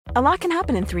A lot can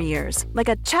happen in 3 years, like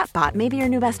a chatbot may be your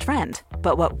new best friend.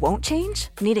 But what won't change?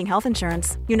 Needing health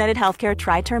insurance. United Healthcare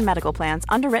Tri-Term Medical Plans,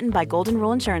 underwritten by Golden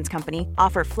Rule Insurance Company,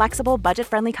 offer flexible,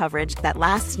 budget-friendly coverage that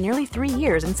lasts nearly 3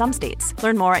 years in some states.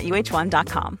 Learn more at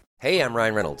uh1.com. Hey, I'm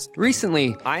Ryan Reynolds.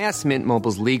 Recently, I asked Mint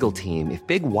Mobile's legal team if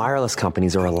big wireless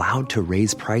companies are allowed to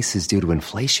raise prices due to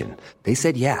inflation. They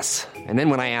said yes. And then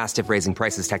when I asked if raising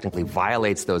prices technically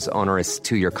violates those onerous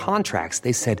two-year contracts,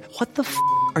 they said, "What the f***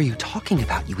 are you talking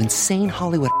about, you insane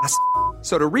Hollywood ass?"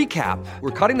 So to recap,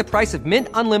 we're cutting the price of Mint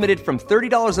Unlimited from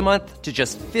 $30 a month to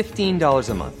just $15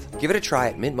 a month. Give it a try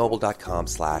at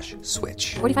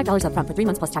mintmobile.com/switch. $45 up front for 3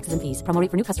 months plus taxes and fees. Promo rate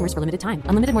for new customers for limited time.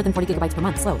 Unlimited more than 40 gigabytes per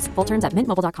month. Slows full terms at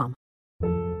mintmobile.com.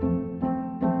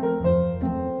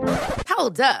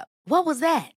 Hold up. What was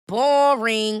that?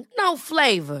 Boring. No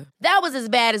flavor. That was as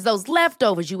bad as those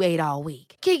leftovers you ate all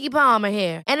week. Keke Palmer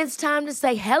here, and it's time to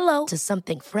say hello to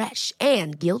something fresh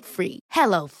and guilt-free.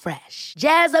 Hello Fresh.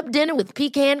 Jazz up dinner with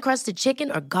pecan-crusted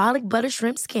chicken or garlic butter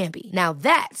shrimp scampi. Now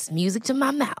that's music to my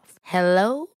mouth.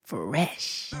 Hello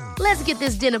Fresh. Let's get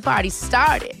this dinner party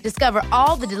started. Discover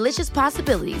all the delicious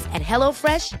possibilities at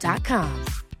hellofresh.com.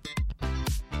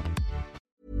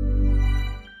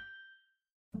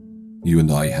 You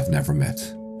and I have never met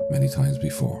many times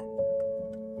before.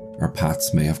 Our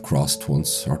paths may have crossed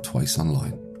once or twice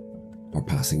online, or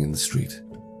passing in the street.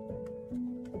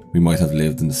 We might have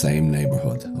lived in the same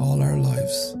neighbourhood all our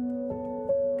lives,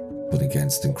 but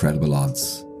against incredible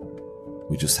odds,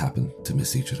 we just happen to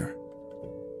miss each other.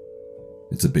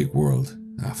 It's a big world,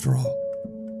 after all.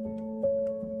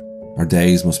 Our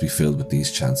days must be filled with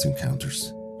these chance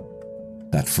encounters,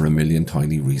 that for a million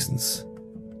tiny reasons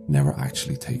never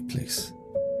actually take place.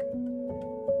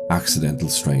 Accidental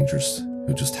strangers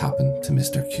who just happen to miss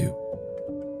their cue,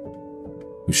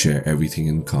 who share everything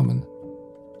in common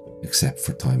except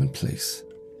for time and place.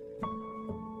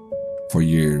 For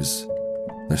years,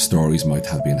 their stories might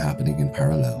have been happening in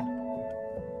parallel,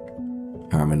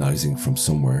 harmonizing from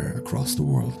somewhere across the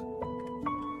world.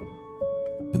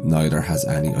 But neither has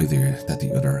any idea that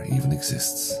the other even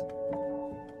exists.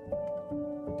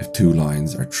 If two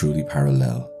lines are truly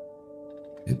parallel,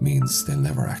 it means they'll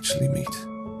never actually meet.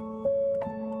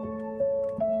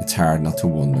 It's hard not to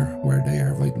wonder where they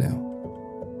are right now,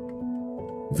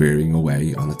 veering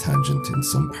away on a tangent in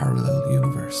some parallel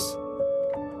universe.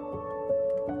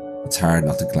 It's hard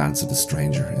not to glance at a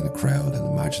stranger in a crowd and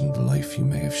imagine the life you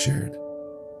may have shared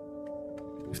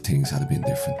if things had been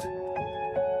different,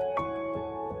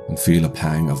 and feel a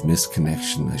pang of missed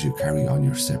connection as you carry on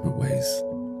your separate ways,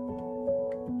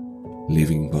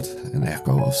 leaving but an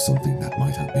echo of something that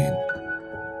might have been.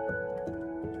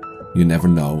 You never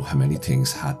know how many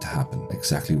things had to happen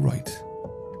exactly right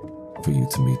for you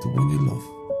to meet the one you love.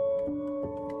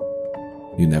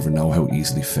 You never know how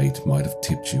easily fate might have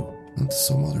tipped you onto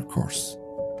some other course.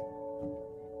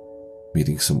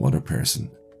 Meeting some other person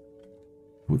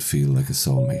would feel like a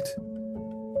soulmate.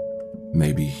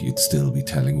 Maybe you'd still be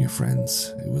telling your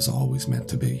friends it was always meant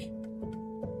to be.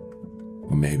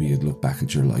 Or maybe you'd look back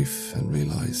at your life and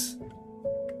realise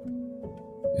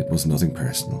it was nothing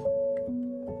personal.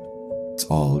 It's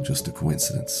all just a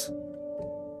coincidence.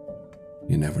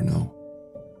 You never know.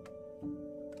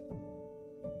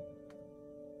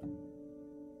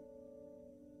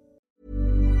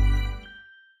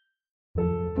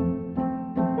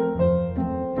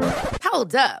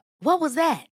 Hold up. What was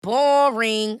that?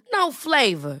 Boring. No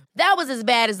flavor. That was as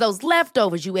bad as those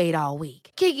leftovers you ate all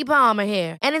week. Keke Palmer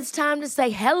here, and it's time to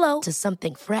say hello to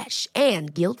something fresh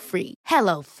and guilt-free.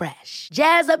 Hello Fresh.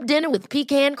 Jazz up dinner with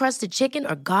pecan-crusted chicken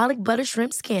or garlic butter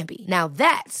shrimp scampi. Now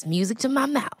that's music to my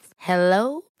mouth.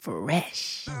 Hello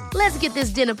Fresh. Let's get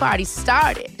this dinner party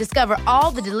started. Discover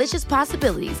all the delicious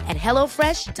possibilities at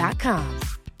hellofresh.com.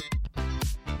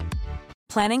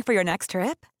 Planning for your next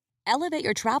trip? Elevate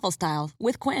your travel style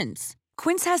with Quince.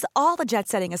 Quince has all the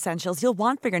jet-setting essentials you'll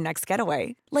want for your next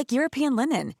getaway, like European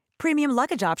linen, premium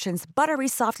luggage options, buttery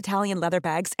soft Italian leather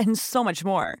bags, and so much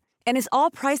more. And is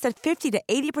all priced at 50 to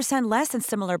 80% less than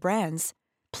similar brands.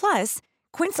 Plus,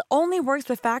 Quince only works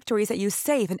with factories that use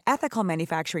safe and ethical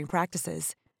manufacturing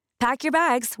practices. Pack your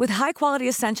bags with high-quality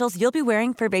essentials you'll be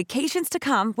wearing for vacations to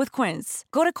come with Quince.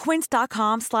 Go to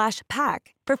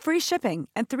quince.com/pack for free shipping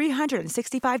and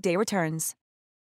 365-day returns.